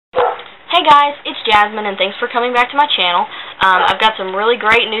Hey guys, it's Jasmine, and thanks for coming back to my channel. I've got some really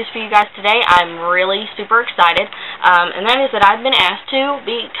great news for you guys today. I'm really super excited, and that is that I've been asked to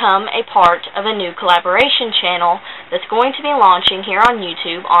become a part of a new collaboration channel that's going to be launching here on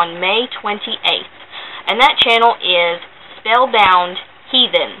YouTube on May 28th. And that channel is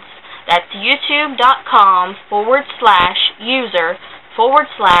SpellboundHeathens. That's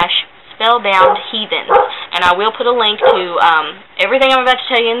youtube.com/user/SpellboundHeathens. And I will put a link to everything I'm about to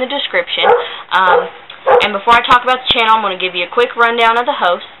tell you in the description. And before I talk about the channel, I'm going to give you a quick rundown of the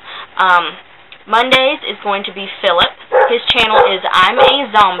hosts. Mondays is going to be Phillip. His channel is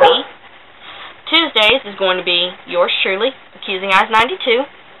ImaZombeh. Tuesdays is going to be yours truly, Accusing Eyes 92.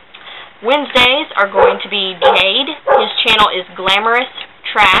 Wednesdays are going to be Jade. His channel is Glamorous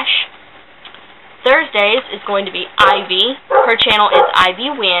Trash. Thursdays is going to be Ivy. Her channel is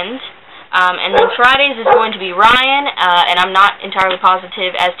Ivy Wind. And then Fridays is going to be Ryan, and I'm not entirely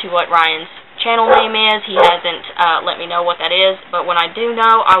positive as to what Ryan's channel name is. He hasn't let me know what that is, but when I do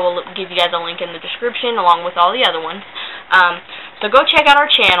know, I will give you guys a link in the description along with all the other ones. So go check out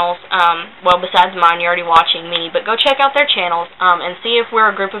our channels. Well, besides mine, you're already watching me, but go check out their channels and see if we're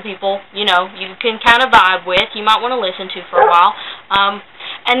a group of people, you know, you can kind of vibe with, you might want to listen to for a while.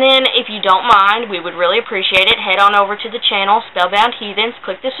 And then, if you don't mind, we would really appreciate it. Head on over to the channel, Spellbound Heathens,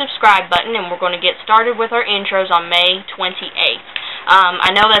 click the subscribe button, and we're going to get started with our intros on May 28th.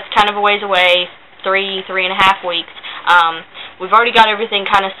 I know that's kind of a ways away, 3.5 weeks. We've already got everything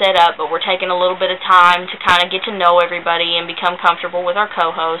kind of set up, but we're taking a little bit of time to kind of get to know everybody and become comfortable with our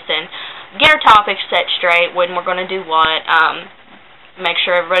co-hosts and get our topics set straight, when we're going to do what. Make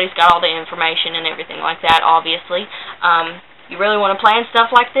sure everybody's got all the information and everything like that, obviously. You really want to plan stuff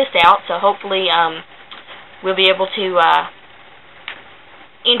like this out, so hopefully we'll be able to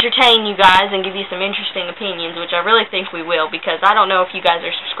entertain you guys and give you some interesting opinions, which I really think we will, because I don't know if you guys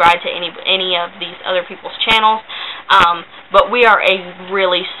are subscribed to any of these other people's channels, but we are a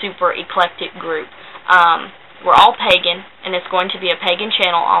really super eclectic group. We're all pagan, and it's going to be a pagan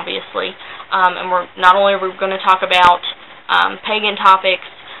channel, obviously, and not only are we going to talk about pagan topics,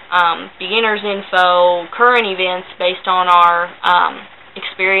 beginners info, current events based on our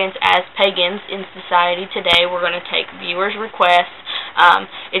experience as pagans in society today. We're going to take viewers' requests.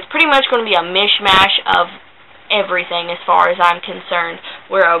 It's pretty much going to be a mishmash of everything as far as I'm concerned.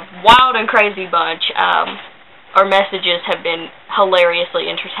 We're a wild and crazy bunch. Our messages have been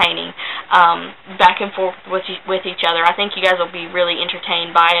hilariously entertaining, back and forth with each other. I think you guys will be really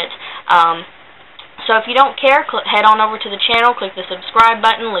entertained by it. So if you don't care, head on over to the channel, click the subscribe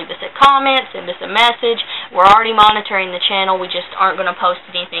button, leave us a comment, send us a message. We're already monitoring the channel, we just aren't going to post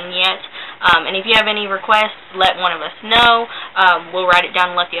anything yet. And if you have any requests, let one of us know. We'll write it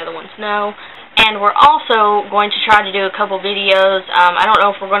down and let the other ones know. And we're also going to try to do a couple videos. I don't know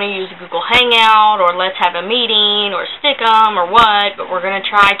if we're going to use Google Hangout, or Let's Have a Meeting, or Stick'em, or what, but we're going to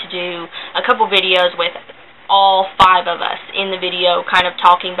try to do a couple videos with all 5 of us in the video, kind of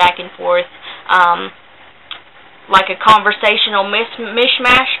talking back and forth. Like a conversational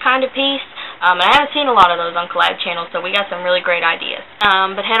mishmash kind of piece. And I haven't seen a lot of those on collab channels, so we got some really great ideas.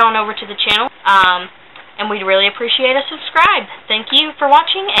 But head on over to the channel, and we'd really appreciate a subscribe. Thank you for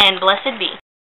watching, and blessed be.